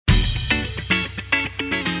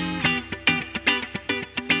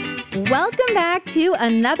Welcome back to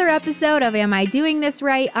another episode of Am I Doing This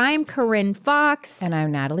Right? I'm Corinne Fox. And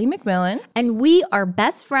I'm Natalie McMillan. And we are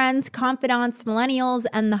best friends, confidants, millennials,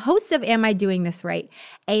 and the hosts of Am I Doing This Right?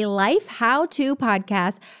 A life how-to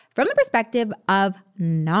podcast from the perspective of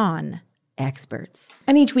non-experts.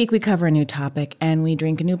 And each week we cover a new topic and we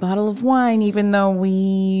drink a new bottle of wine, even though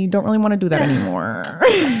we don't really want to do that anymore.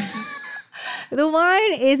 The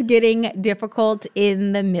wine is getting difficult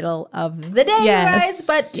in the middle of the day, guys,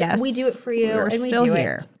 but we do it for you We're and we still do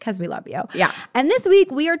here. it because we love you. Yeah. And this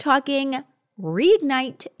week we are talking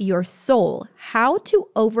reignite your soul, how to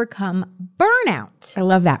overcome burnout. I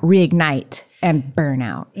love that. Reignite and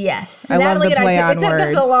burnout. Yes. I love the play on it took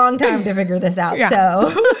us a words. long time to figure this out. Yeah.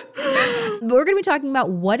 So we're going to be talking about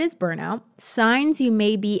what is burnout, signs you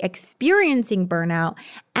may be experiencing burnout,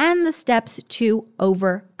 and the steps to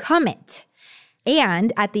overcome it.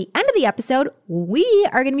 And at the end of the episode, we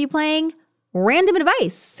are going to be playing random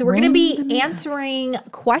advice. So we're going to be answering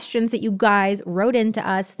questions that you guys wrote into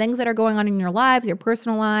us, things that are going on in your lives, your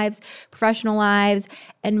personal lives, professional lives,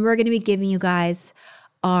 and we're going to be giving you guys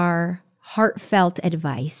our heartfelt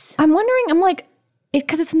advice. I'm wondering,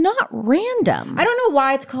 because it's not random. I don't know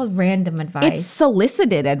why it's called random advice. It's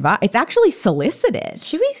solicited advice. It's actually solicited.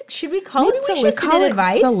 Should we call Maybe it we solicited should call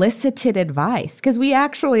advice? it solicited advice because we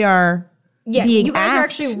actually are being you guys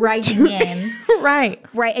asked. are actually writing in. Right.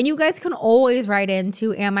 Right. And you guys can always write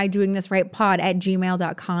into Am I Doing This Right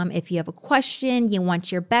pod@gmail.com if you have a question, you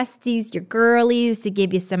want your besties, your girlies to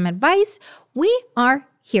give you some advice. We are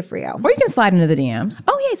here for you. Or you can slide into the DMs.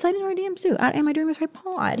 Oh, yeah. Slide into our DMs too. Am I Doing This Right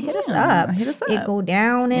pod? Hit us up. Hit us up. It go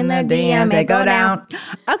down in the DMs. DM. It go down.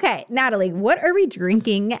 Okay. Natalie, what are we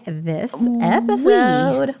drinking this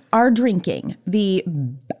episode? We are drinking the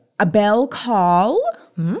Bel Call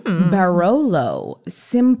Barolo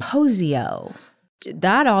Symposio.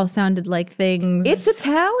 That all sounded like things. It's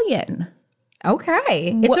Italian.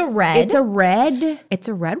 Okay. It's a red. It's a red. It's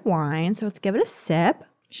a red wine. So let's give it a sip.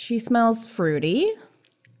 She smells fruity.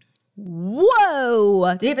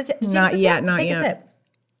 Whoa. Did you have a sip? Not yet, not Take yet. a sip.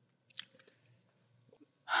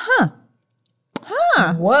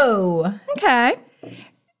 Huh. Whoa. Okay.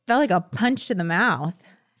 Felt like a punch to the mouth.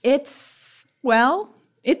 It's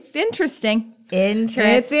interesting. Interesting.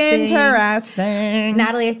 It's interesting.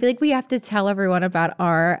 Natalie, I feel like we have to tell everyone about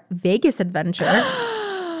our Vegas adventure.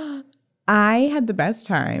 I had the best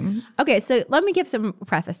time. Okay, so let me give some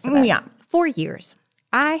preface to this. Yeah. For years,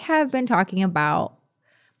 I have been talking about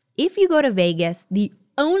if you go to Vegas, the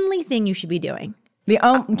only thing you should be doing,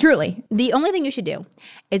 Truly. the only thing you should do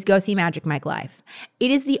is go see Magic Mike live. It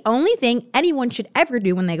is the only thing anyone should ever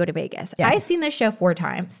do when they go to Vegas. Yes. I've seen this show 4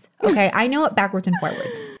 times. Okay, I know it backwards and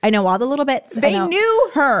forwards. I know all the little bits. They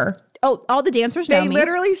knew her. Oh, all the dancers know They me.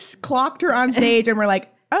 literally clocked her on stage and were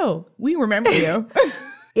like, oh, we remember you.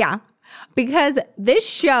 Yeah, because this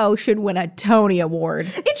show should win a Tony Award.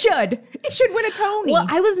 It should. It should win a Tony. Well,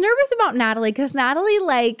 I was nervous about Natalie because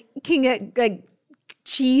Natalie can get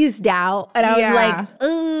cheesed out, and I was like,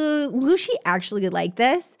 will she actually like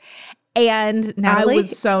this? And Natalie, I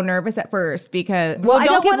was so nervous at first because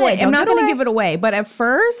don't give away. I'm not Don't going give to give it away. But at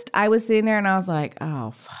first, I was sitting there and I was like,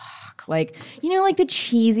 oh fuck, like the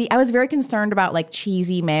cheesy. I was very concerned about like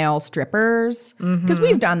cheesy male strippers because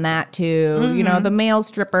we've done that too. The male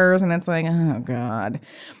strippers, and it's like, oh god,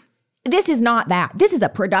 this is not that. This is a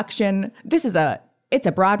production. It's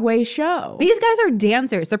a Broadway show. these guys are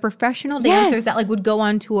dancers. They're professional dancers Yes. that like would go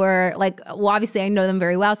on tour. Like, well, obviously I know them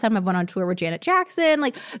very well. Some have went on tour with Janet Jackson.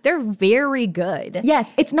 Like, they're very good.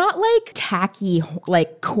 Yes, it's not like tacky,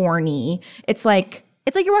 like corny. It's like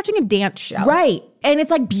you're watching a dance show. right, and it's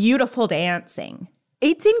like beautiful dancing.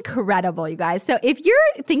 It's incredible, you guys. So if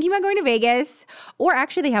you're thinking about going to Vegas, or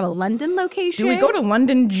actually they have a London location. Do we go to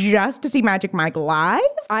London just to see Magic Mike live?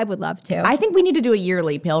 I would love to. I think we need to do a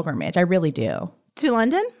yearly pilgrimage. I really do. To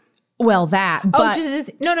London? Well, that, but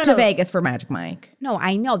no. to Vegas for Magic Mike. No,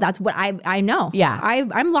 I know. That's what I know. Yeah.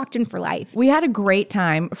 I'm locked in for life. We had a great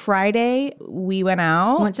time. Friday, we went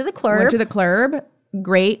out. Went to the club.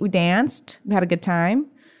 Great. We danced. We had a good time.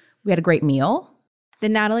 We had a great meal.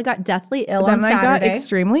 Then Natalie got deathly ill on Then I got Saturday.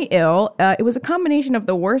 extremely ill. It was a combination of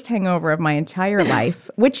the worst hangover of my entire life,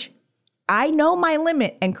 which I know my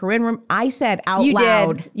limit. And Corinne, I said out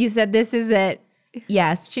loud. Did. You said, this is it.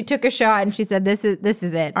 Yes. She took a shot and she said, this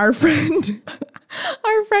is it. Our friend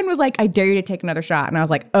was like, I dare you to take another shot. And I was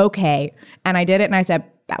like, okay. And I did it. And I said,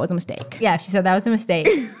 that was a mistake. Yeah, she said that was a mistake.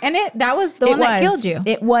 And that was the one that killed you.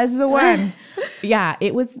 It was the one. Yeah,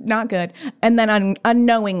 it was not good. And then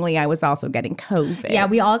unknowingly, I was also getting COVID. Yeah,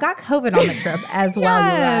 we all got COVID on the trip as well,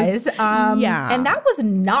 you guys. Yeah. And that was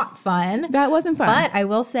not fun. That wasn't fun. But I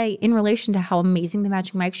will say, in relation to how amazing the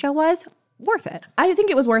Magic Mike show was, worth it. I think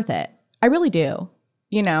it was worth it. I really do.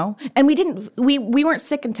 You know? And we weren't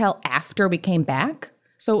sick until after we came back.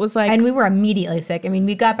 So it was like... And we were immediately sick. I mean,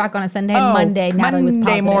 we got back on a Sunday and Monday, Natalie was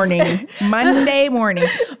positive. Monday morning.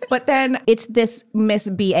 But then it's this Miss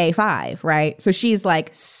BA5, right? So she's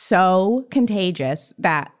like so contagious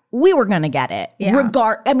that we were going to get it. Yeah.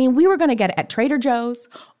 We were going to get it at Trader Joe's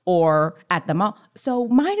or at the mall. So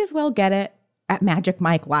might as well get it at Magic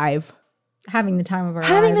Mike Live. Having the time of our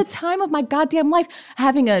Having lives. the time of my goddamn life.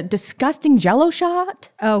 Having a disgusting Jell-O shot.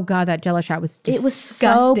 Oh, God, that Jell-O shot was disgusting. It was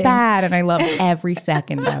so bad, and I loved every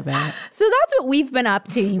second of it. So that's what we've been up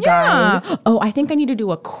to, you guys. Oh, I think I need to do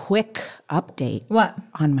a quick update. What?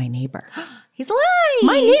 On my neighbor. He's alive.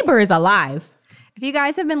 My neighbor is alive. If you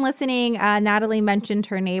guys have been listening, Natalie mentioned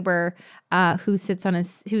her neighbor who's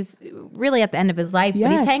really at the end of his life, but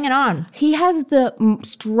he's hanging on. He has the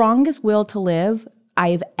strongest will to live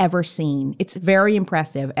I've ever seen. It's very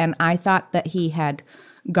impressive. And I thought that he had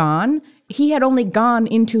gone. He had only gone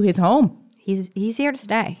into his home. He's here to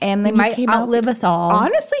stay. And then he might outlive us all.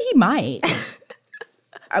 Honestly, he might.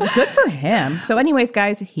 Good for him. So anyways,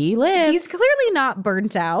 guys, he lives. He's clearly not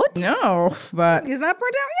burnt out. No, but... He's not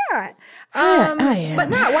burnt out yet. I am. But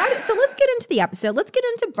no, so let's get into the episode. Let's get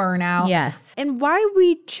into burnout. Yes. And why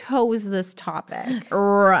we chose this topic.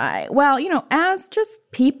 Right. Well, as just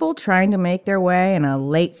people trying to make their way in a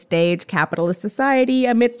late-stage capitalist society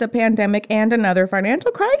amidst a pandemic and another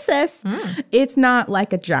financial crisis, it's not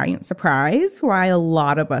like a giant surprise why a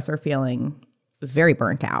lot of us are feeling very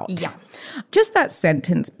burnt out. Yeah. Just that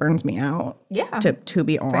sentence burns me out. Yeah. To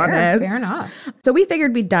be honest. Fair enough. So we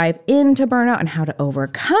figured we'd dive into burnout and how to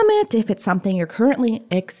overcome it if it's something you're currently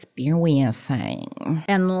experiencing.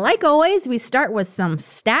 And like always, we start with some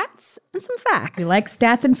stats and some facts. We like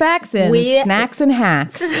stats and facts and snacks and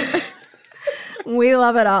hacks. We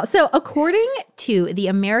love it all. So according to the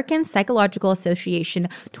American Psychological Association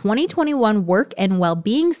 2021 Work and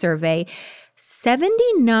Wellbeing Survey,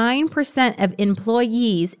 79% of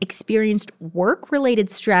employees experienced work-related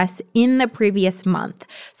stress in the previous month.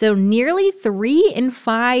 So nearly 3 in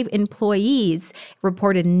 5 employees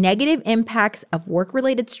reported negative impacts of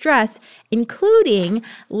work-related stress, including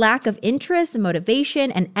lack of interest,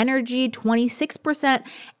 motivation, and energy, 26%,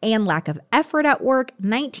 and lack of effort at work,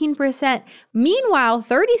 19%. Meanwhile,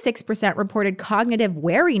 36% reported cognitive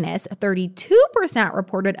wariness, 32%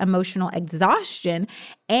 reported emotional exhaustion,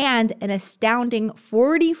 and an astounding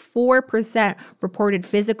 44% reported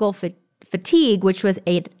physical fatigue, which was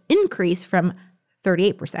an increase from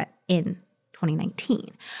 38% in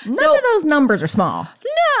 2019. None of those numbers are small.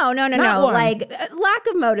 No. One. Like lack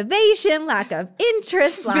of motivation, lack of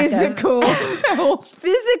interest, Physical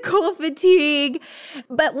fatigue.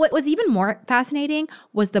 But what was even more fascinating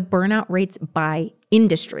was the burnout rates by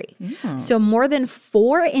industry. So more than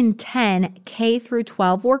 4 in 10 K through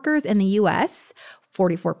 12 workers in the US,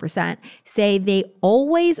 44%, say they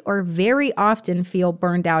always or very often feel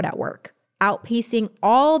burned out at work, outpacing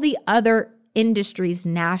all the other industries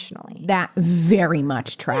nationally. That very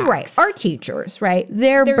much tracks. Right. Our teachers, right?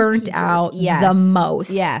 They're burnt out the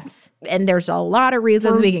most. Yes. And there's a lot of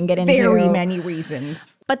reasons we can get into. Very many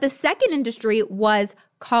reasons. But the second industry was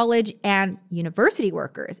college and university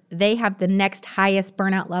workers. They have the next highest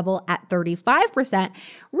burnout level at 35%,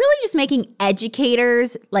 really just making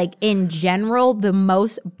educators, like in general, the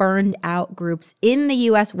most burned out groups in the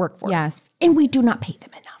U.S. workforce. Yes. And we do not pay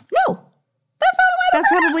them enough. No. That's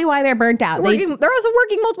probably why they're burnt out. They're also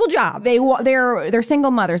working multiple jobs. They're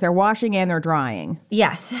single mothers. They're washing and they're drying.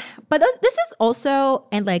 Yes. But this is also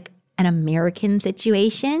an American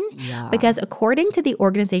situation because according to the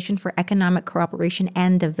Organization for Economic Cooperation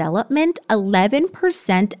and Development,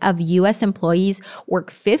 11% of U.S. employees work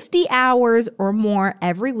 50 hours or more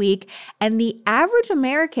every week, and the average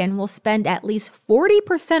American will spend at least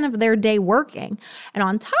 40% of their day working. And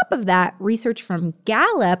on top of that, research from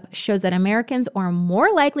Gallup shows that Americans are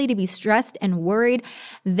more likely to be stressed and worried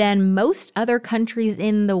than most other countries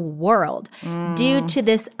in the world. Due to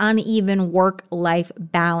this uneven work-life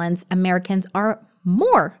balance, Americans are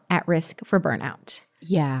more at risk for burnout.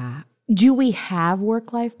 Yeah. Do we have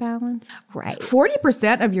work-life balance? Right.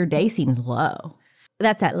 40% of your day seems low.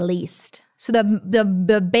 That's at least. So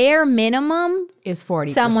the bare minimum is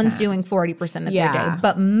 40%. someone's doing 40% of their day,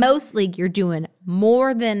 but mostly you're doing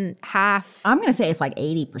more than half. I'm going to say it's like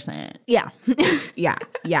 80%. Yeah.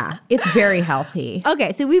 Yeah. It's very healthy.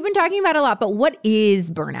 Okay, so we've been talking about it a lot, but what is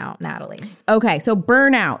burnout, Natalie? Okay, so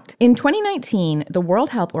burnout. In 2019, the World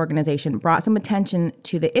Health Organization brought some attention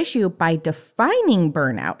to the issue by defining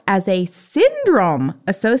burnout as a syndrome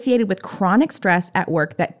associated with chronic stress at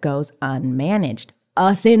work that goes unmanaged.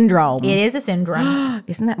 A syndrome. It is a syndrome.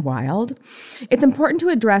 Isn't that wild? It's important to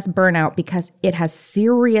address burnout because it has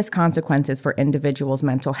serious consequences for individuals'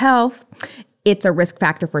 mental health. It's a risk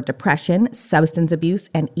factor for depression, substance abuse,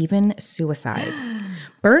 and even suicide.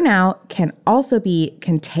 Burnout can also be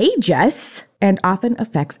contagious and often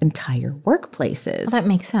affects entire workplaces. That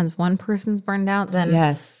makes sense. One person's burned out, then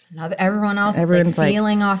Yes. everyone else is like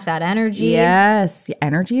feeling off that energy. Yes.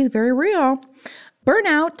 Energy is very real.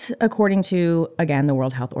 Burnout, according to, again, the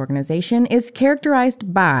World Health Organization, is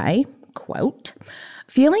characterized by, quote,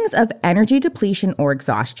 feelings of energy depletion or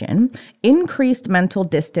exhaustion, increased mental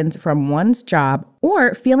distance from one's job,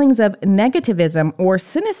 or feelings of negativism or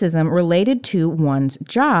cynicism related to one's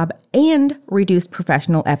job, and reduced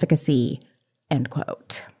professional efficacy, end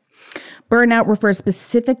quote. Burnout refers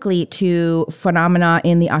specifically to phenomena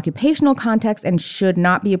in the occupational context and should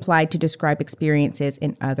not be applied to describe experiences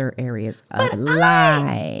in other areas of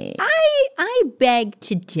life. I beg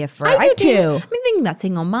to differ. I do too. I'm thinking about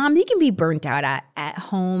single moms. You can be burnt out at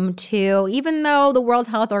home too. Even though the World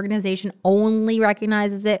Health Organization only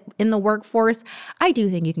recognizes it in the workforce, I do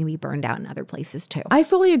think you can be burned out in other places too. I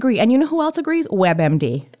fully agree. And you know who else agrees?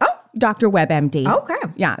 WebMD. Oh. Dr. WebMD. Okay.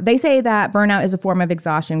 Yeah, they say that burnout is a form of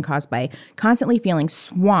exhaustion caused by constantly feeling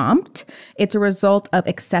swamped. It's a result of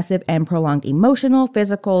excessive and prolonged emotional,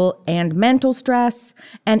 physical, and mental stress,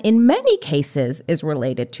 and in many cases is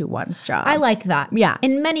related to one's job. I like that. Yeah.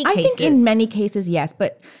 In many cases. I think in many cases, yes,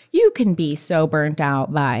 but you can be so burnt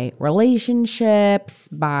out by relationships,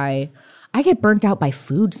 I get burnt out by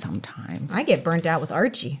food sometimes. I get burnt out with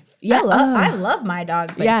Archie. Yeah. I love my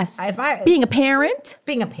dog. But Yes. Being a parent,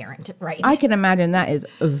 right. I can imagine that is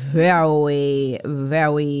very,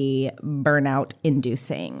 very burnout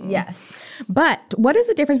inducing. Yes. But what is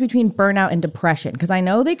the difference between burnout and depression? Because I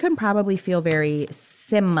know they can probably feel very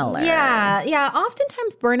similar. Yeah.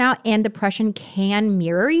 Oftentimes burnout and depression can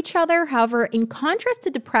mirror each other. However, in contrast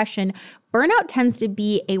to depression, burnout tends to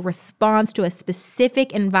be a response to a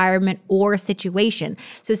specific environment or situation.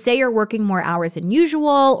 So say you're working more hours than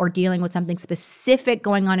usual or dealing with something specific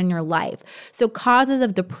going on in your life. So causes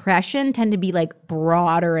of depression tend to be like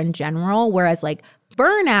broader in general, whereas like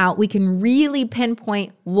burnout, we can really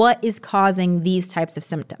pinpoint what is causing these types of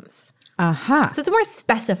symptoms. Aha. So it's more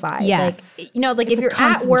specified. Yes. Like if you're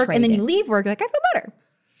at work and then you leave work, you're like, I feel better.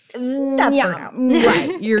 That's burnout.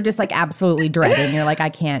 Right. You're just like absolutely dreading. You're like, I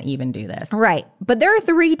can't even do this. Right. But there are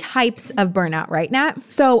 3 types of burnout, right, Nat?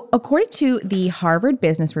 So according to the Harvard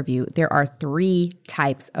Business Review, there are 3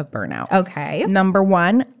 types of burnout. Okay. Number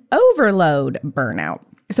 1, overload burnout.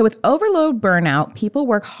 So with overload burnout, people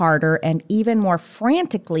work harder and even more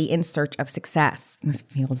frantically in search of success. This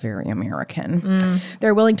feels very American.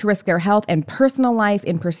 They're willing to risk their health and personal life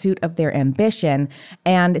in pursuit of their ambition.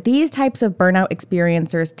 And these types of burnout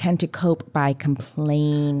experiencers tend to cope by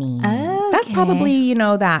complaining. Okay. That's probably,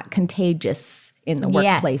 that contagious in the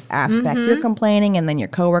workplace aspect. You're complaining and then your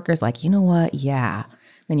coworker's like, you know what? Yeah.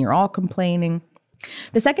 Then you're all complaining.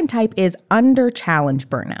 The second type is under-challenge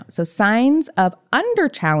burnout. So signs of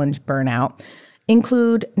under-challenge burnout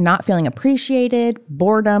include not feeling appreciated,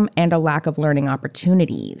 boredom, and a lack of learning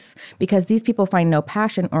opportunities. Because these people find no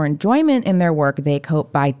passion or enjoyment in their work, they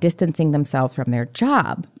cope by distancing themselves from their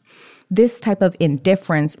job. This type of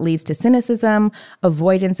indifference leads to cynicism,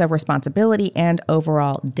 avoidance of responsibility, and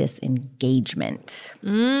overall disengagement.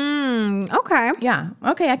 Okay. Yeah,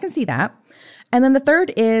 okay, I can see that. And then the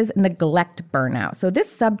third is neglect burnout. So this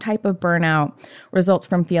subtype of burnout results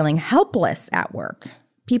from feeling helpless at work.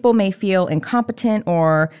 People may feel incompetent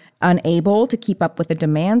or unable to keep up with the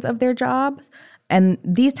demands of their jobs. And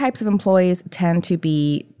these types of employees tend to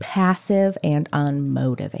be passive and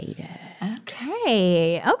unmotivated.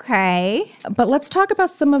 Okay. But let's talk about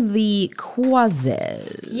some of the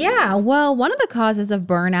causes. Yeah, well, one of the causes of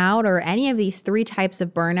burnout or any of these 3 types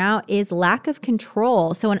of burnout is lack of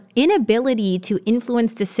control. So an inability to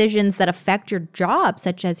influence decisions that affect your job,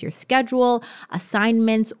 such as your schedule,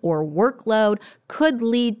 assignments, or workload, could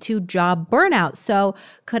lead to job burnout. So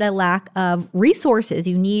could a lack of resources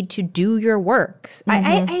you need to do your work.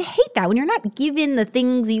 I hate that when you're not given the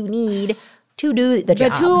things you need to do the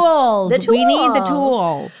job. Tools. The tools. We need the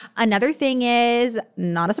tools. Another thing is,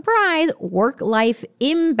 not a surprise, work-life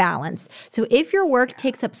imbalance. So if your work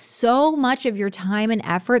takes up so much of your time and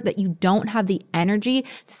effort that you don't have the energy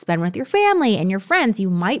to spend with your family and your friends, you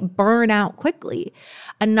might burn out quickly.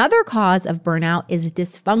 Another cause of burnout is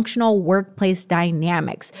dysfunctional workplace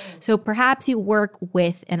dynamics. So perhaps you work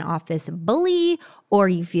with an office bully, or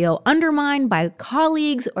you feel undermined by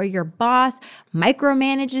colleagues, or your boss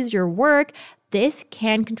micromanages your work. This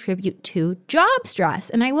can contribute to job stress.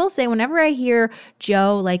 And I will say, whenever I hear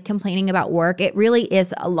Joe like complaining about work, it really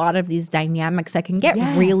is a lot of these dynamics that can get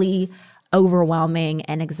really overwhelming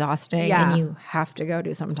and exhausting. And you have to go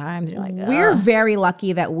to sometimes. You're like, We're very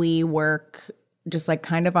lucky that we work just like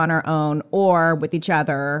kind of on our own or with each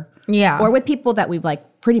other. Yeah. Or with people that we've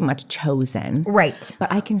like pretty much chosen. Right.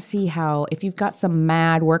 But I can see how if you've got some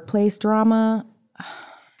mad workplace drama,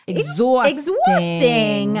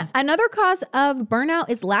 exhausting. Another cause of burnout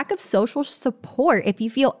is lack of social support. If you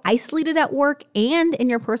feel isolated at work and in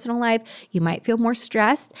your personal life, you might feel more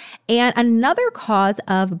stressed. And another cause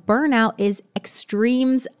of burnout is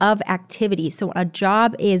extremes of activity. So when a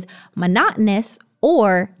job is monotonous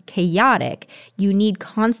or chaotic, you need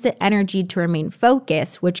constant energy to remain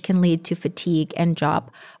focused, which can lead to fatigue and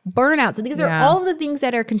job burnout. So these are all of the things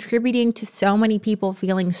that are contributing to so many people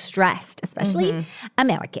feeling stressed, especially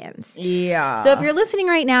Americans. Yeah. So if you're listening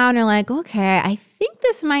right now and you're like, okay, I think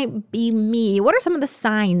this might be me, what are some of the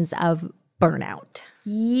signs of burnout?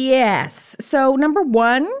 Yes. So number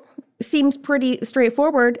one seems pretty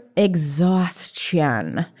straightforward.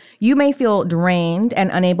 Exhaustion. You may feel drained and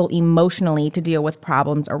unable emotionally to deal with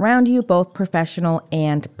problems around you, both professional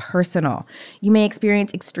and personal. You may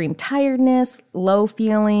experience extreme tiredness, low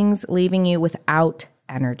feelings, leaving you without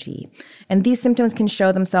energy. And these symptoms can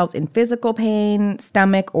show themselves in physical pain,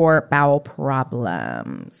 stomach, or bowel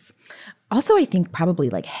problems. Also, I think probably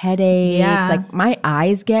like headaches. Yeah. Like my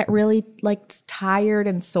eyes get really like tired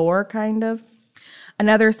and sore kind of.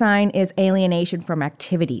 Another sign is alienation from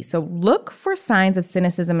activity. So look for signs of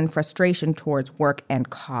cynicism and frustration towards work and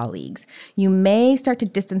colleagues. You may start to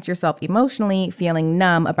distance yourself emotionally, feeling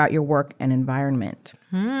numb about your work and environment.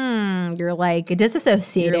 You're like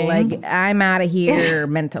disassociating. You're like, I'm out of here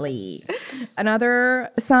mentally. Another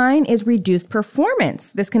sign is reduced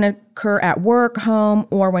performance. This can occur at work, home,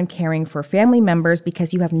 or when caring for family members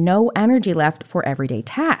because you have no energy left for everyday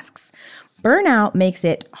tasks. Burnout makes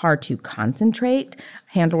it hard to concentrate,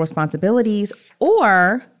 handle responsibilities,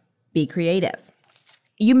 or be creative.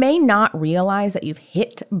 You may not realize that you've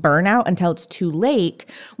hit burnout until it's too late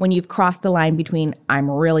when you've crossed the line between I'm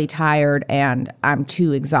really tired and I'm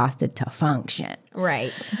too exhausted to function.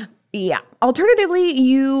 Right. Yeah. Alternatively,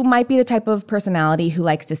 you might be the type of personality who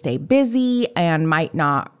likes to stay busy and might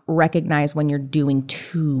not recognize when you're doing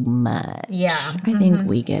too much. Yeah. I think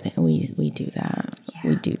we get it. We do that.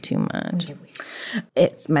 Yeah. We do too much.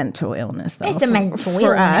 It's mental illness, though. It's a mental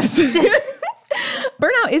for illness. us.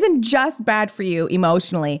 Burnout isn't just bad for you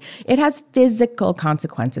emotionally. It has physical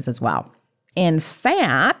consequences as well. In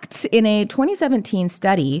fact, in a 2017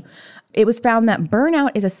 study, it was found that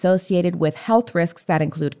burnout is associated with health risks that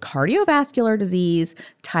include cardiovascular disease,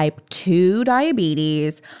 type 2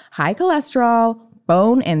 diabetes, high cholesterol,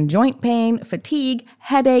 bone and joint pain, fatigue,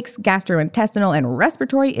 headaches, gastrointestinal and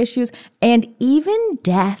respiratory issues, and even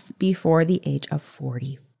death before the age of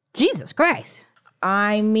 40. Jesus Christ.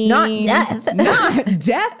 I mean, Not death. Not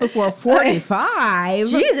death before 45.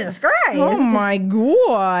 Jesus Christ. Oh my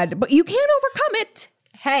God. But you can't overcome it.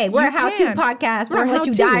 Hey, we're a how-to can. podcast. We're not going to let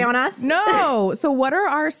you die on us. No. So what are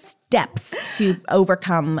our steps to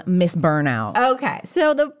overcome Miss Burnout? Okay.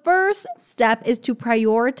 So the first step is to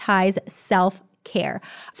prioritize self-care.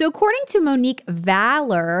 So according to Monique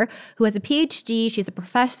Valor, who has a PhD, she's a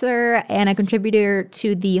professor and a contributor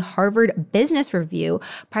to the Harvard Business Review,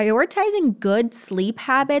 prioritizing good sleep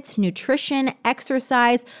habits, nutrition,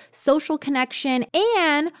 exercise, social connection,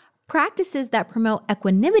 and practices that promote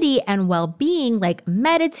equanimity and well-being like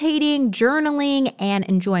meditating, journaling, and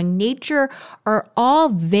enjoying nature are all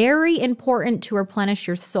very important to replenish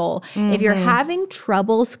your soul. If you're having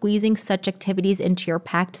trouble squeezing such activities into your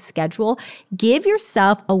packed schedule, give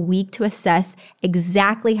yourself a week to assess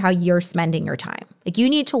exactly how you're spending your time. Like you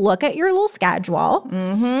need to look at your little schedule.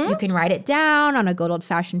 You can write it down on a good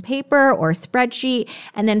old-fashioned paper or a spreadsheet.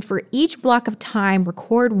 And then for each block of time,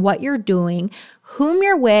 record what you're doing, whom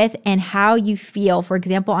you're with, and how you feel. For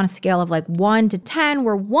example, on a scale of like 1 to 10,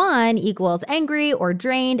 where 1 equals angry or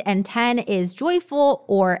drained and 10 is joyful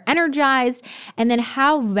or energized, and then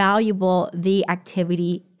how valuable the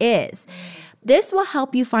activity is. This will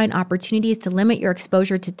help you find opportunities to limit your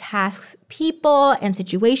exposure to tasks, people, and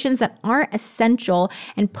situations that aren't essential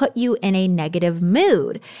and put you in a negative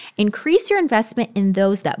mood. Increase your investment in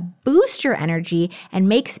those that boost your energy and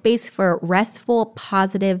make space for restful,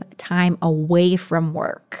 positive time away from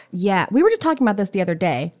work. Yeah, we were just talking about this the other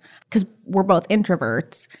day because we're both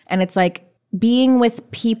introverts, and it's like being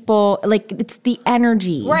with people, like it's the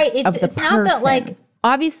energy of the it's person. Not that like,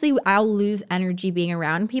 obviously I'll lose energy being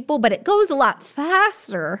around people, but it goes a lot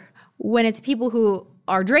faster when it's people who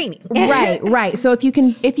are draining. Right. So if you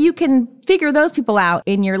can figure those people out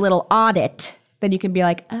in your little audit, then you can be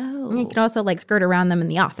like, oh. You can also like skirt around them in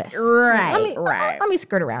the office. Right. Let me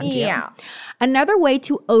skirt around you. Yeah. Another way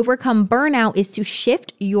to overcome burnout is to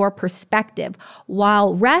shift your perspective.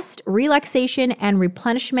 While rest, relaxation, and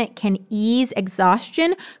replenishment can ease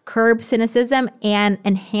exhaustion, curb cynicism, and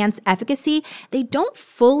enhance efficacy, they don't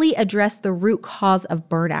fully address the root cause of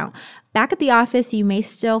burnout. Back at the office, you may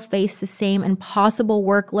still face the same impossible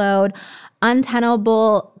workload,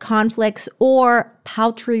 untenable conflicts, or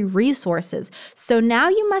paltry resources. So now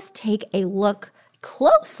you must take a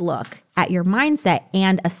close look at your mindset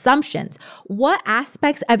and assumptions. What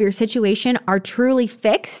aspects of your situation are truly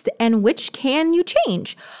fixed and which can you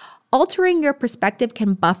change? Altering your perspective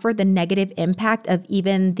can buffer the negative impact of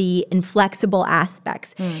even the inflexible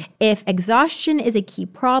aspects. If exhaustion is a key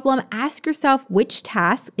problem, ask yourself which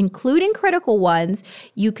tasks, including critical ones,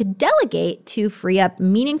 you could delegate to free up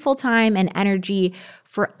meaningful time and energy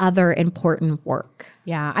for other important work.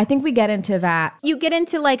 Yeah, I think we get into that. You get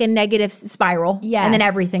into like a negative spiral, Yes. and then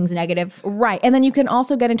everything's negative. Right. And then you can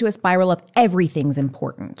also get into a spiral of everything's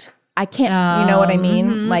important. I can't, you know what I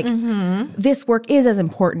mean? This work is as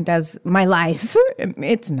important as my life.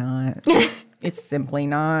 It's not. It's simply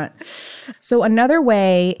not. So another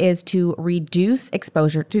way is to reduce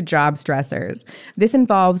exposure to job stressors. This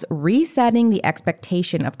involves resetting the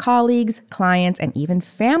expectation of colleagues, clients, and even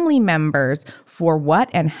family members for what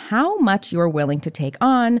and how much you're willing to take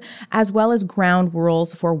on, as well as ground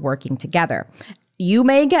rules for working together. You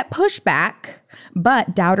may get pushback,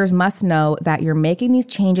 but doubters must know that you're making these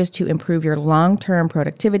changes to improve your long-term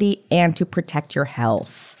productivity and to protect your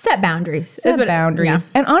health. Set boundaries. Set boundaries.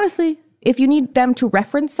 And honestly, if you need them to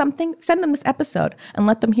reference something, send them this episode and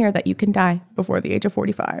let them hear that you can die before the age of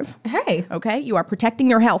 45. Hey. Okay? You are protecting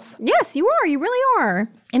your health. Yes, you are. You really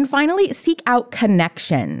are. And finally, seek out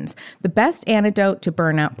connections. The best antidote to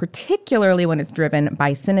burnout, particularly when it's driven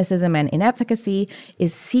by cynicism and inefficacy,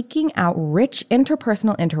 is seeking out rich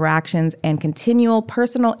interpersonal interactions and continual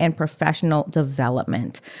personal and professional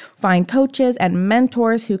development. Find coaches and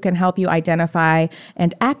mentors who can help you identify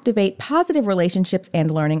and activate positive relationships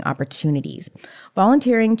and learning opportunities.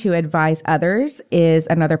 Volunteering to advise others is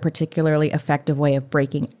another particularly effective way of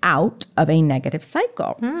breaking out of a negative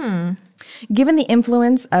cycle. Given the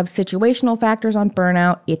influence of situational factors on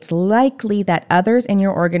burnout, it's likely that others in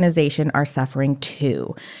your organization are suffering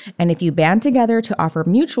too. And if you band together to offer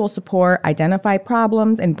mutual support, identify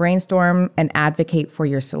problems, and brainstorm and advocate for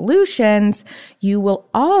your solutions, you will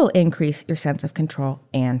all increase your sense of control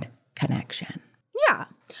and connection. Yeah.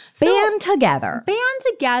 Band together. Band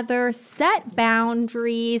together, set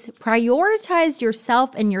boundaries, prioritize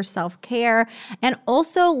yourself and your self-care, and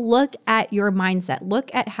also look at your mindset.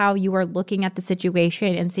 Look at how you are looking at the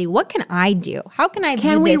situation and see, what can I do? How can I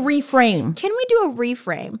Can we reframe? Can we do a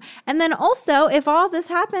reframe? And then also, if all this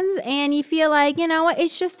happens and you feel like, you know what,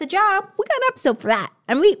 it's just the job, we got an episode for that.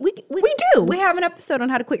 And we do. We have an episode on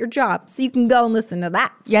how to quit your job, so you can go and listen to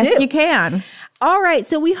that. Yes, too. you can. All right,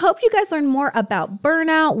 so we hope you guys learn more about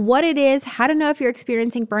burnout, what it is, how to know if you're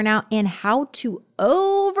experiencing burnout, and how to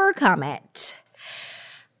overcome it.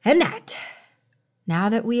 And Nat, now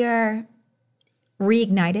that we are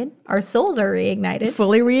reignited, our souls are reignited.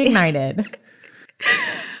 Fully reignited.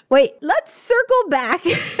 Wait, let's circle back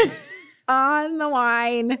on the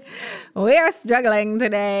wine. We are struggling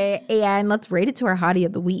today, and let's rate it to our hottie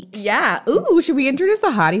of the week. Yeah. Ooh, should we introduce the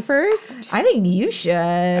hottie first? I think you should.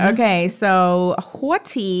 Okay, so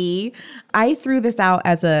hottie, I threw this out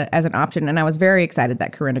as an option, and I was very excited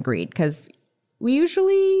that Corinne agreed because we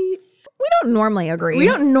don't normally agree. We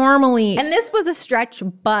don't normally. And this was a stretch,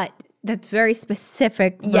 but that's very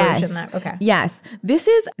specific version. Okay. Yes. This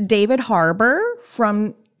is David Harbour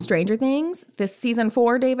from Stranger Things. This season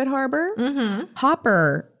 4, David Harbour. Mm-hmm.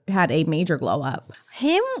 Hopper had a major glow up.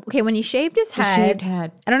 When he shaved his head. Shaved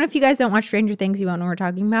head. I don't know if you guys don't watch Stranger Things, you won't know what we're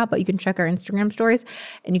talking about, but you can check our Instagram stories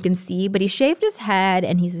and you can see. But he shaved his head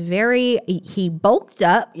and he bulked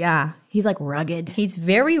up. Yeah. He's like rugged. He's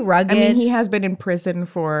very rugged. I mean, he has been in prison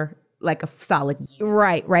for like a solid year.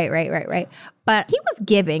 Right. But he was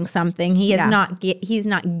giving something. He's not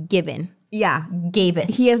given. Yeah. Gaveth.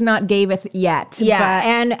 He has not gaveth yet.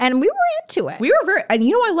 Yeah, But and we were into it. we were very, and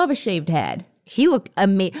you know, I love a shaved head. He looked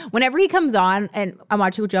amazing. Whenever he comes on and I'm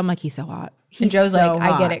watching with Joe, I'm like, he's so hot. And Joe's so like,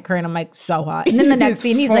 I get hot. it, Corinne. I'm like, so hot. And then the next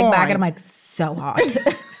scene, he's like back and I'm like, so hot.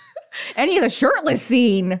 Any of the shirtless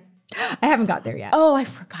scene. I haven't got there yet. Oh, I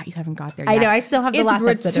forgot you haven't got there yet. I know. I still have the It's last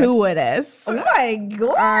episode. gratuitous. Oh my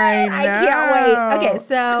God. I can't wait. Okay,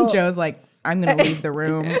 so. Joe's like, I'm going to leave the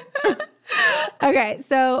room. Okay,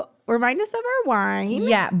 so remind us of our wine.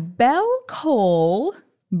 Yeah. Belle Cole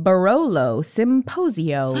Barolo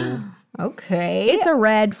Symposio. Okay. It's a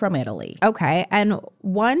red from Italy. Okay, and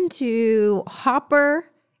 1 to Hopper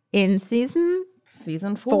in season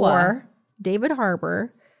Season 4, David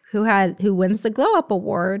Harbour, who wins the Glow Up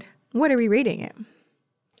Award. What are we rating it?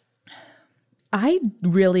 I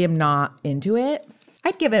really am not into it.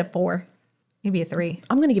 I'd give it a 4, maybe a 3.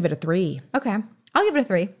 I'm going to give it a 3. Okay, I'll give it a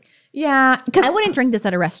 3. Yeah, because I wouldn't drink this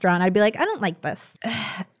at a restaurant. I'd be like, I don't like this.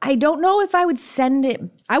 I don't know if I would send it.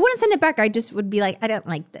 I wouldn't send it back. I just would be like, I don't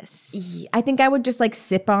like this. I think I would just like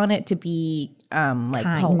sip on it to be like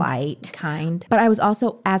Kind. polite. Kind. But I was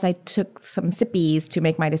also, as I took some sippies to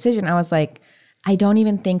make my decision, I was like, I don't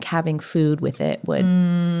even think having food with it would,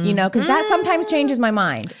 you know, because that sometimes changes my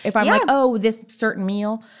mind. If I'm like, oh, this certain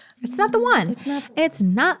meal. It's not the one. It's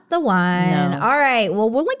not the one. No. All right. Well,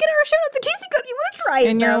 we'll link in our show notes in case you want to try it.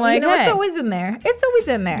 And you're though. like, you know, it's hey. always in there. It's always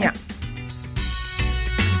in there. Yeah.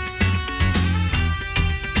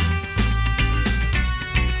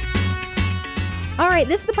 All right,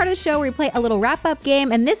 this is the part of the show where we play a little wrap-up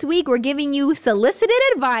game, and this week we're giving you solicited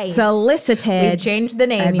advice. Solicited. We've changed the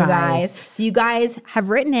name, you guys. advice. So you guys have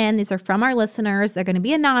written in. These are from our listeners. They're going to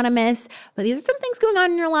be anonymous, but these are some things going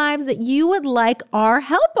on in your lives that you would like our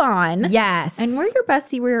help on. Yes. And we're your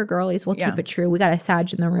bestie. We're your girlies. We'll keep it true. We got a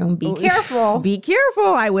Sag in the room. Be careful. Be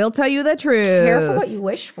careful. I will tell you the truth. Careful what you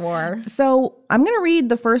wish for. So I'm going to read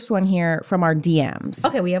the first one here from our DMs.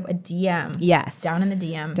 Okay, we have a DM. Yes. Down in the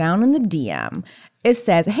DM. Down in the DM. It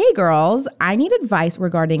says, hey girls, I need advice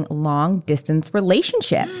regarding long distance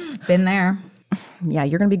relationships. Been there. Yeah,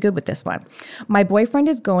 you're going to be good with this one. My boyfriend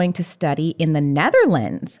is going to study in the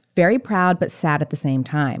Netherlands. Very proud, but sad at the same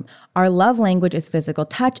time. Our love language is physical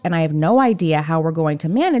touch, and I have no idea how we're going to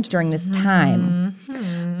manage during this time.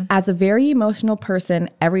 As a very emotional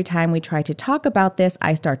person, every time we try to talk about this,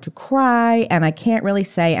 I start to cry, and I can't really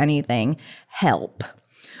say anything. Help.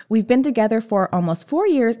 We've been together for almost 4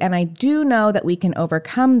 years, and I do know that we can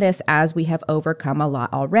overcome this as we have overcome a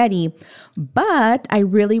lot already. But I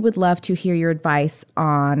really would love to hear your advice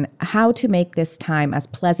on how to make this time as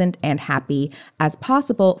pleasant and happy as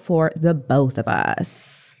possible for the both of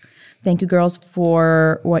us. Thank you, girls,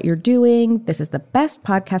 for what you're doing. This is the best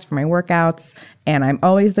podcast for my workouts, and I'm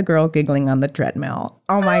always the girl giggling on the treadmill.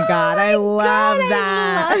 Oh my God, I love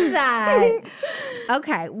that. I love that.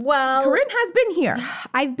 Okay, well. Corinne has been here.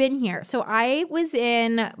 I've been here. So I was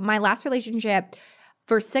in my last relationship.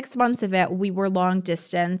 For 6 months of it, we were long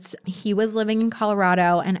distance. He was living in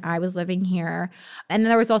Colorado and I was living here. And then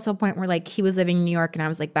there was also a point where like he was living in New York and I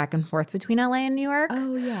was like back and forth between LA and New York.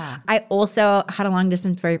 Oh, yeah. I also had a long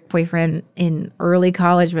distance boyfriend in early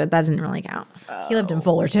college, but that didn't really count. He lived in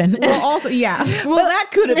Fullerton. Well, also, yeah. Well, that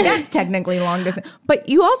could have, that's technically long distance. But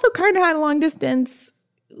you also kind of had a long distance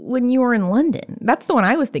when you were in London. That's the one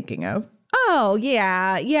I was thinking of. Oh,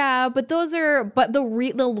 yeah. But the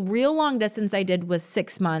real long distance I did was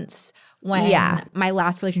 6 months when my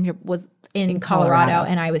last relationship was in Colorado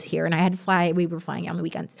and I was here and we were flying on the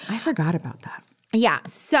weekends. I forgot about that. Yeah.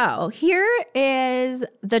 So here is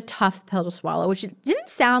the tough pill to swallow, which didn't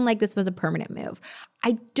sound like this was a permanent move.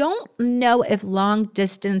 I don't know if long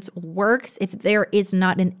distance works if there is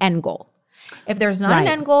not an end goal. If there's not an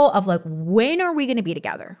end goal of like, when are we going to be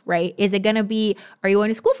together, right? Is it going to be, are you going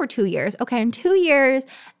to school for 2 years? Okay, in 2 years,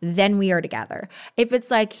 then we are together. If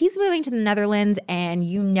it's like he's moving to the Netherlands and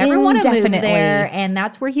you never want to move there and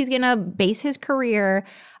that's where he's going to base his career,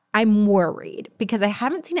 I'm worried because I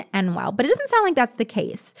haven't seen it end well, but it doesn't sound like that's the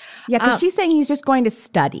case. Yeah, because she's saying he's just going to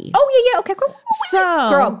study. Oh, yeah. Okay, cool.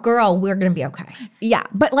 So, girl, we're going to be okay. Yeah,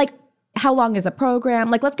 but like, how long is the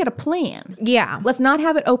program? Like, let's get a plan. Yeah. Let's not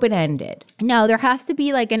have it open-ended. No, there has to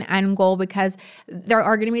be like an end goal because there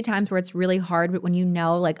are going to be times where it's really hard, but when you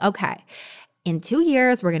know like, okay, in 2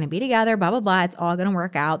 years, we're going to be together, blah, blah, blah, it's all going to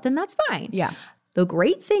work out, then that's fine. Yeah. The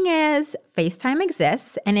great thing is FaceTime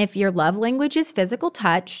exists. And if your love language is physical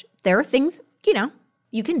touch, there are things, you know,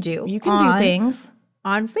 you can do. You can do things.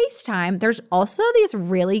 On FaceTime, there's also these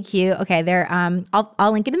really cute, okay, they're,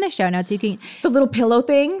 I'll link it in the show notes. You can. The little pillow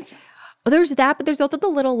things. There's that, but there's also the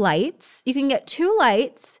little lights. You can get 2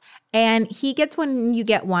 lights and he gets one and you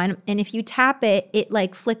get one. And if you tap it, it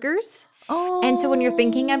like flickers. And so when you're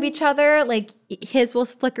thinking of each other, like his will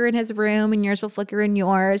flicker in his room and yours will flicker in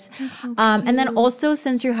yours. So and then also,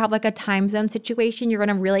 since you have like a time zone situation, you're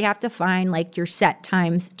going to really have to find like your set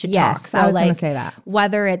times to talk. Yes, So I was like gonna say that.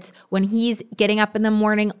 whether it's when he's getting up in the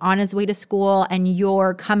morning on his way to school and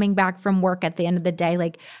you're coming back from work at the end of the day,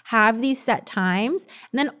 like have these set times.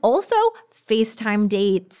 And then also FaceTime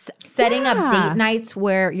dates, setting up date nights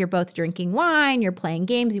where you're both drinking wine, you're playing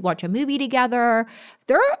games, you watch a movie together.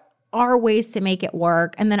 There are ways to make it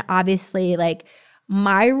work. And then obviously, like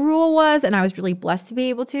my rule was, and I was really blessed to be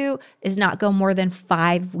able to, is not go more than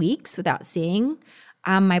 5 weeks without seeing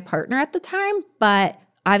my partner at the time. But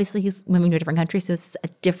obviously he's moving to a different country, so it's a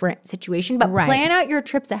different situation. But plan out your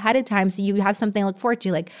trips ahead of time so you have something to look forward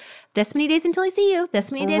to. Like this many days until I see you,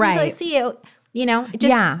 this many days until I see you. You know, it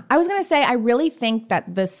just, I was going to say, I really think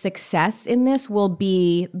that the success in this will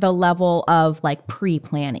be the level of like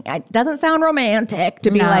pre-planning. It doesn't sound romantic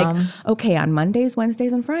to be like, okay, on Mondays,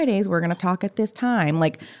 Wednesdays, and Fridays, we're going to talk at this time.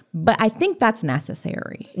 Like, but I think that's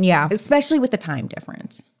necessary. Yeah. Especially with the time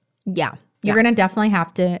difference. Yeah. You're going to definitely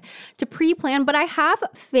have to pre-plan, but I have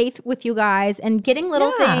faith with you guys and getting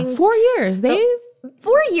little things. 4 years.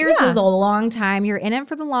 4 years is a long time. You're in it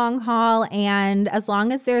for the long haul. And as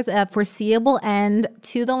long as there's a foreseeable end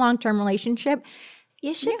to the long-term relationship,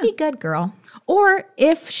 you should be good, girl. Or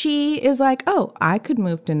if she is like, oh, I could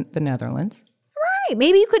move to the Netherlands. Right.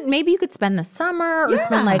 Maybe you could spend the summer or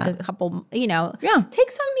spend like a couple,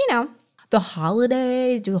 take some, the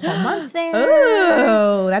holidays, do a whole month there.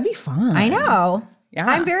 Oh, that'd be fun. I know. Yeah.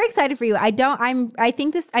 I'm very excited for you. I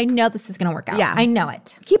know this is going to work out. Yeah. I know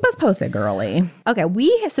it. Keep us posted, girly. Okay.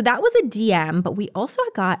 So that was a DM, but we also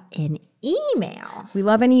got an email. We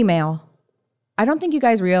love an email. I don't think you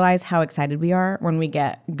guys realize how excited we are when we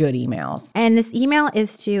get good emails. And this email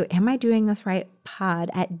is to, am I doing this right?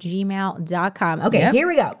 pod@gmail.com. Okay, Here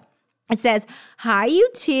we go. It says, hi, you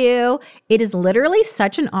two. It is literally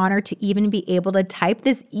such an honor to even be able to type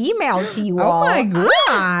this email to you all. Oh my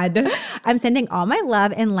God. I'm sending all my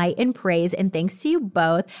love and light and praise and thanks to you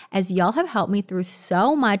both, as y'all have helped me through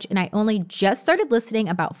so much, and I only just started listening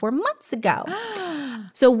about 4 months ago.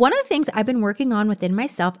 So one of the things I've been working on within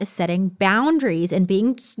myself is setting boundaries and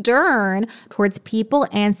being stern towards people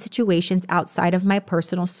and situations outside of my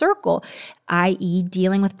personal circle, i.e.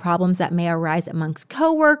 dealing with problems that may arise amongst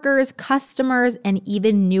coworkers, customers, and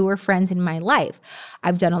even newer friends in my life.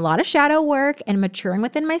 I've done a lot of shadow work and maturing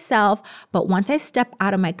within myself, but once I step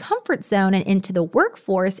out of my comfort zone and into the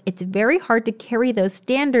workforce, it's very hard to carry those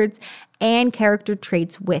standards and character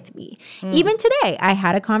traits with me. Even today, I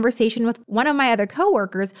had a conversation with one of my other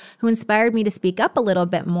coworkers who inspired me to speak up a little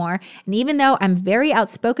bit more. And even though I'm very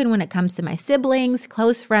outspoken when it comes to my siblings,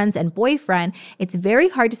 close friends, and boyfriend, it's very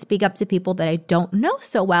hard to speak up to people that I don't know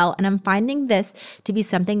so well. And I'm finding this to be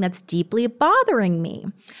something that's deeply bothering me.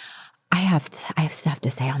 I have stuff to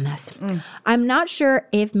say on this. I'm not sure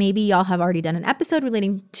if maybe y'all have already done an episode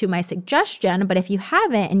relating to my suggestion, but if you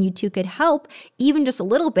haven't and you two could help even just a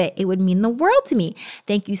little bit, it would mean the world to me.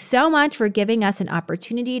 Thank you so much for giving us an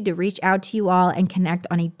opportunity to reach out to you all and connect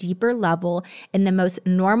on a deeper level in the most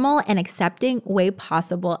normal and accepting way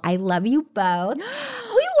possible. I love you both. We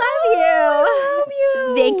love you. I love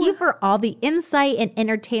you. Thank you for all the insight and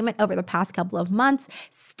entertainment over the past couple of months.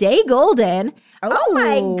 Stay golden. Oh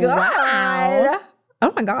my God. Wow.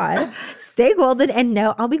 Oh my God. Stay golden and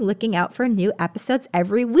know I'll be looking out for new episodes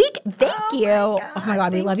every week. Thank you. Oh my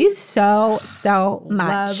God. We love you so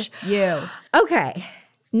much. Love you. Okay.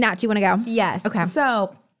 Nat, do you want to go? Yes. Okay.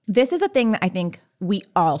 So this is a thing that I think we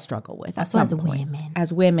all struggle with at some point.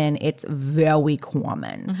 As women, it's very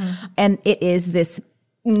common. And it is this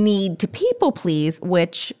need to people please,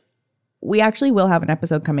 which we actually will have an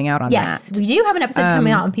episode coming out on that. Yes, we do have an episode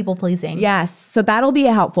coming out on people pleasing. Yes. So that'll be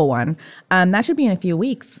a helpful one. That should be in a few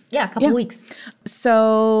weeks. Yeah, a couple weeks.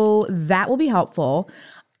 So that will be helpful.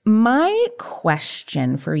 My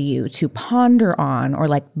question for you to ponder on, or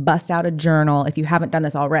like bust out a journal if you haven't done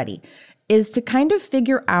this already, is to kind of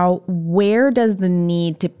figure out, where does the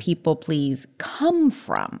need to people please come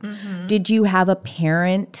from? Did you have a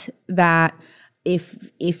parent that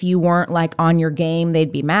if you weren't like on your game,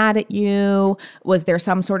 they'd be mad at you? Was there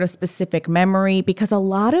some sort of specific memory? Because a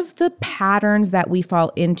lot of the patterns that we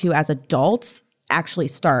fall into as adults actually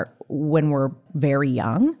start when we're very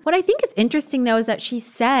young. What I think is interesting, though, is that she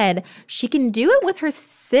said she can do it with her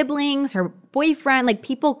siblings, her boyfriend, like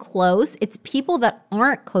people close. It's people that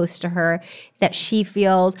aren't close to her that she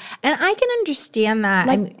feels. And I can understand that.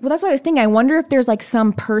 Well, that's what I was thinking. I wonder if there's like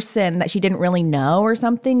some person that she didn't really know or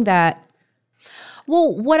something that...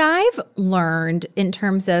 Well, what I've learned in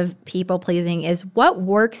terms of people pleasing is what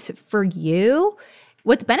works for you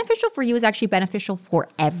what's beneficial for you is actually beneficial for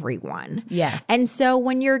everyone. Yes. And so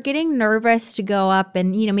when you're getting nervous to go up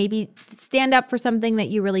and, maybe stand up for something that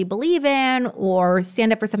you really believe in or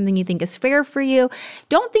stand up for something you think is fair for you,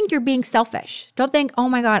 don't think you're being selfish. Don't think, oh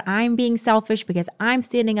my God, I'm being selfish because I'm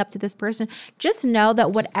standing up to this person. Just know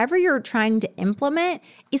that whatever you're trying to implement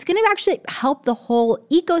is going to actually help the whole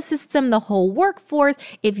ecosystem, the whole workforce.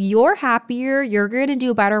 If you're happier, you're going to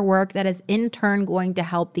do better work that is in turn going to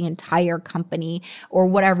help the entire company or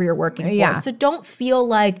whatever you're working for. Yeah. So don't feel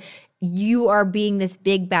like you are being this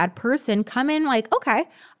big bad person. Come in like, okay,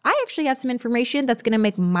 I actually have some information that's going to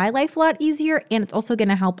make my life a lot easier, and it's also going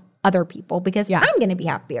to help other people because I'm going to be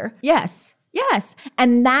happier. Yes. Yes.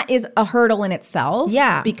 And that is a hurdle in itself.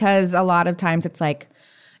 Yeah. Because a lot of times it's like,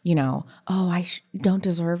 oh, I don't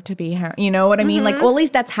deserve to be here. You know what I mean? Like, well, at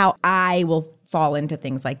least that's how I will fall into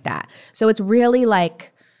things like that. So it's really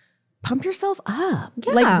like, pump yourself up.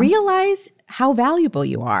 Yeah. Like, realize how valuable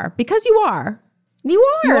you are because you are. You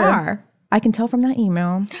are. You are. I can tell from that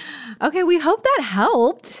email. Okay, we hope that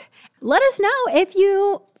helped. Let us know if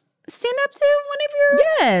you stand up to one of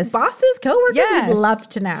your bosses, coworkers. Yes. We'd love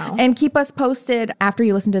to know. And keep us posted after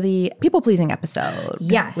you listen to the people-pleasing episode.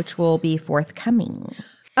 Yes. Which will be forthcoming.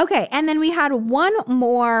 Okay, and then we had one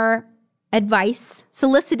more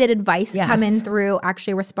solicited advice come in through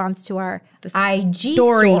actually a response to our IG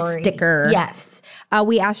story sticker. Yes.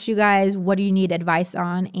 We asked you guys, what do you need advice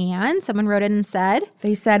on? And someone wrote in and said,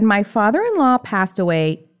 They said, my father-in-law passed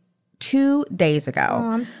away 2 days ago.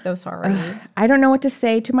 oh, I'm so sorry. I don't know what to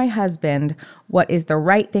say to my husband. What is the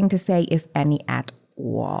right thing to say, if any at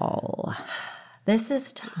all? This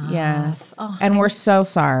is tough. Yes. And we're so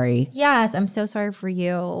sorry. Yes, I'm so sorry for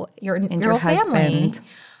you, your your whole family. husband.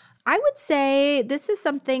 I would say this is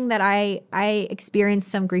something that I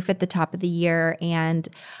experienced some grief at the top of the year, and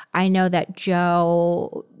I know that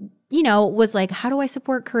Joe, was like, how do I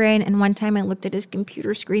support Corinne? And one time I looked at his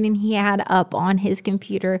computer screen and he had up on his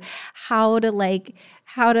computer how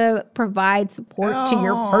to provide support to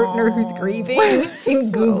your partner who's grieving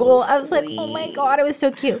in Google. I was like, oh my God, it was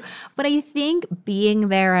so cute. But I think being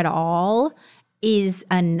there at all is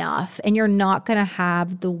enough, and you're not going to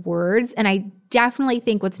have the words. And I definitely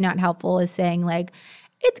think what's not helpful is saying like,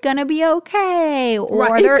 it's going to be okay.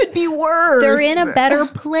 Or it could be worse. They're in a better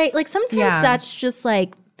place. Like sometimes that's just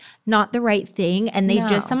like not the right thing. And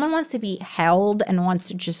someone wants to be held and wants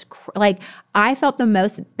to just, I felt the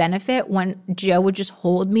most benefit when Joe would just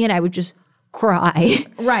hold me and I would just cry.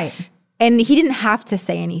 Right. And he didn't have to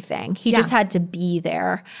say anything. He just had to be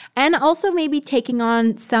there. And also maybe taking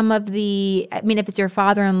on some of if it's your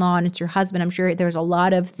father-in-law and it's your husband, I'm sure there's a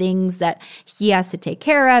lot of things that he has to take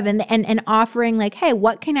care of and offering like, hey,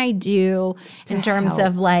 what can I do in terms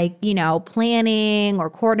of planning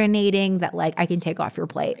or coordinating that I can take off your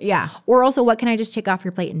plate? Yeah. Or also what can I just take off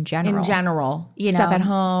your plate in general? In general. Stuff at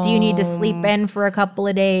home. Do you need to sleep in for a couple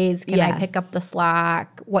of days? Can I pick up the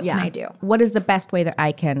slack? What can I do? What is the best way that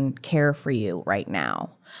I can care for you right now?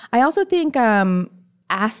 I also think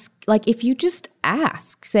ask, if you just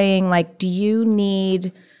ask, saying do you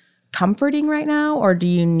need comforting right now or do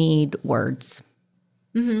you need words?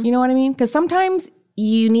 Mm-hmm. You know what I mean? Because sometimes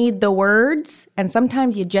you need the words and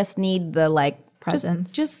sometimes you just need the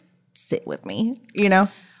presence. Just sit with me, I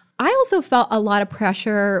also felt a lot of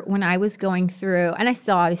pressure when I was going through, and I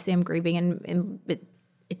still obviously am grieving and it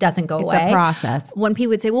doesn't go away. It's a process. When people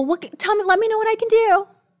would say, well, let me know what I can do.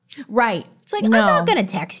 Right. It's like, I'm not going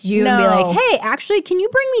to text you and be like, hey, actually, can you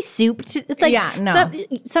bring me soup? It's like,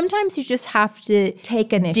 sometimes you just have to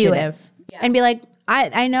take initiative and be like,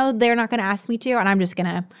 I know they're not going to ask me to, and I'm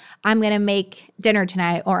going to make dinner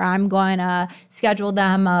tonight, or I'm going to schedule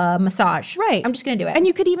them a massage. Right. I'm just going to do it. And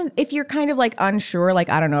you could even, if you're kind of unsure,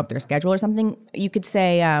 I don't know if their schedule or something, you could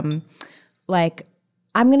say, I'm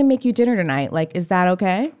going to make you dinner tonight. Is that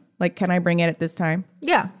okay? Can I bring it at this time?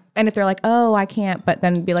 Yeah. And if they're like, oh, I can't, but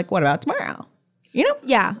then be like, what about tomorrow?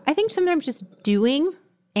 Yeah. I think sometimes just doing,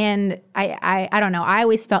 and I don't know. I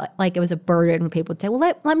always felt like it was a burden when people would say, well,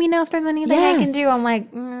 let me know if there's anything I can do. I'm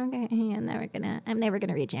like, okay, I'm never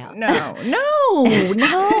gonna reach out. No.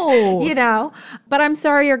 But I'm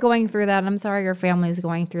sorry you're going through that. I'm sorry your family's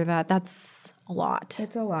going through that. That's a lot.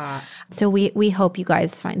 It's a lot. So we hope you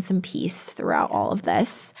guys find some peace throughout all of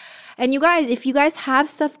this. And you guys, if you guys have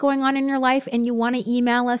stuff going on in your life and you want to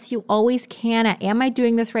email us, you always can at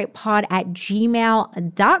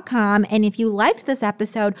amidoingthisrightpod@gmail.com. And if you liked this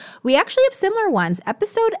episode, we actually have similar ones.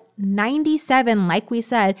 Episode 97, like we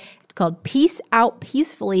said, it's called Peace Out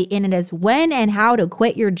Peacefully, and it is when and how to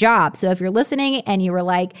quit your job. So if you're listening and you were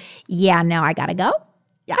like, yeah, no, I got to go,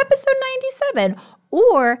 episode 97.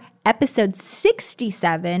 or episode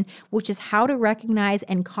 67, which is how to recognize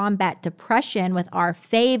and combat depression with our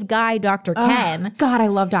fave guy, Dr. Ken. God, I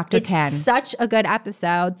love Dr. It's Ken. such a good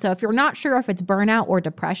episode. So if you're not sure if it's burnout or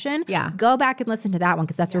depression, go back and listen to that one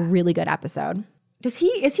because that's a really good episode. Is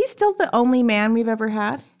he still the only man we've ever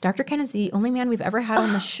had? Dr. Ken is the only man we've ever had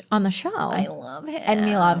on the show. I love him. And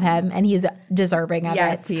we love him, and he's deserving of it.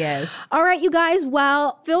 Yes, he is. All right, you guys.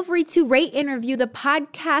 Well, feel free to rate and review the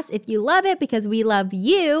podcast if you love it because we love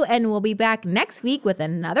you, and we'll be back next week with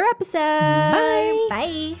another episode. Bye.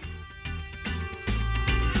 Bye.